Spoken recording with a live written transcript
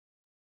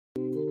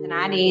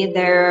Cincinnati,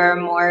 there are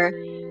more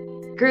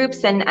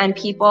groups and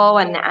people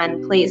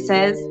and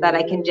places that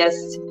I can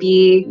just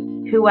be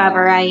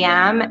whoever I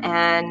am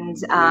and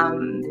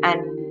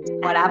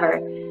whatever.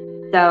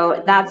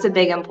 So that's a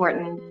big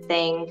important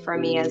thing for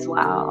me as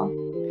well.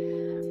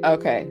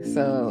 Okay,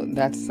 so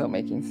that's so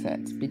making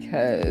sense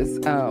because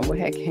what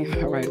had came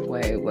out right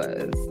away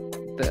was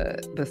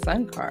the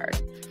sun card,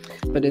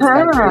 but it's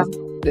like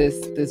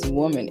this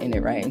woman in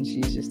it, right? And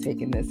she's just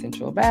taking this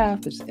sensual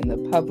bath, just in the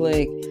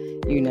public,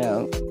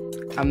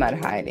 I'm not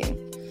hiding.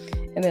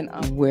 And then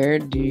where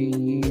do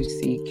you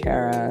see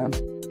Kara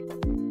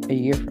a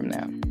year from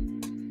now?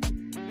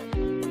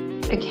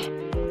 Okay.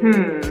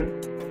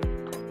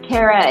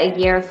 Kara a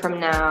year from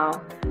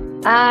now.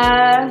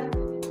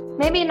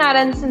 Maybe not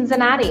in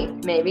Cincinnati.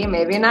 Maybe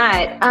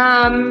not.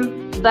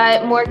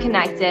 But more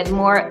connected,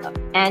 more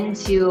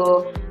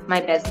into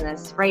my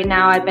business. Right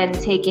now, I've been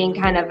taking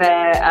kind of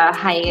a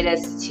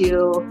hiatus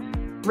to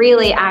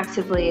really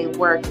actively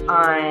work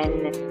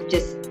on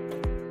just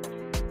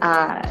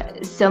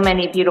so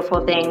many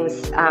beautiful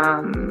things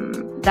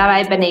that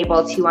I've been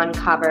able to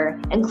uncover,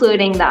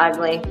 including the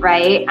ugly,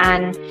 right?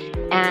 And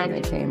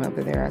they came up,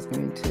 but they're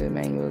asking me to.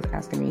 Emmanuel is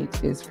asking me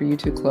is for you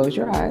to close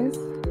your eyes.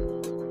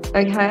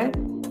 Okay.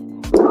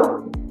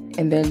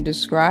 And then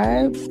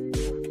describe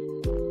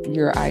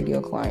your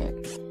ideal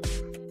client.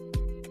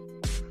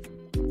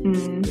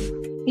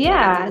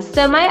 Yeah.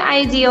 So my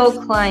ideal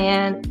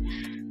client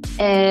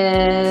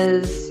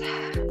is,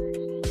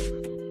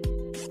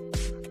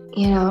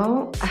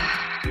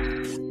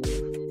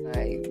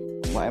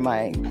 why am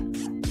I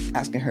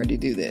asking her to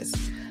do this?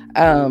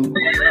 Oh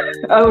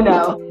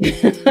no.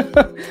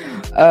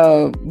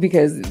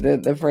 Because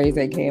the phrase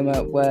that came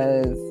up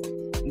was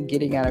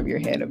getting out of your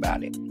head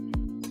about it.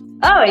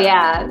 Oh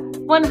yeah,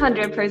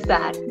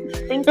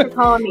 100%. Thanks for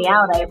calling me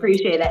out. I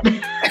appreciate it.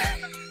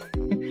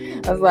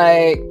 I was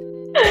like,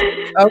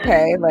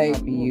 okay,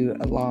 like you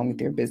along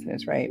with your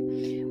business, right?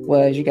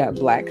 Was you got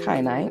black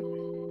kyanite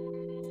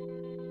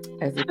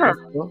as a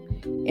crystal,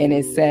 and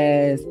it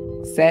says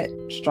set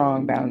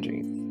strong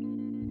boundaries.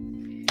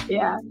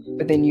 Yeah.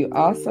 But then you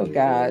also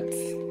got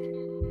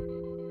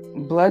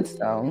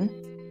bloodstone,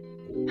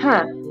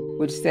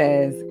 which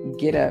says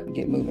get up,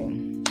 get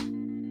moving.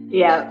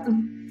 Yeah.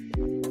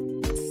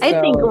 I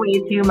think way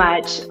too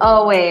much,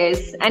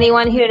 always.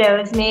 Anyone who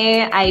knows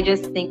me, I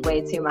just think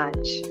way too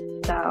much.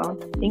 So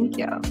thank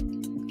you.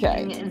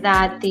 Okay.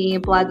 That the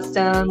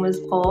bloodstone was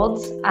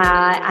pulled,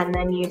 and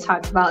then you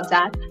talked about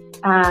death.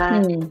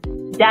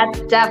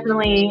 Death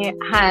definitely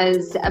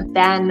has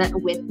been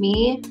with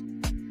me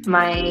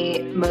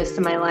most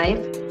of my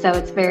life. So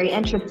it's very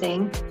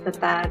interesting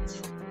that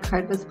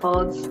card was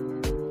pulled.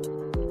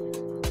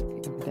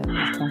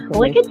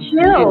 Look at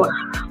you.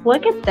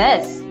 Look at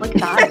this. Look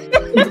at that.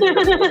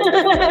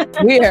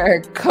 We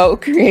are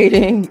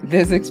co-creating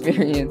this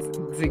experience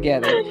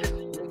together.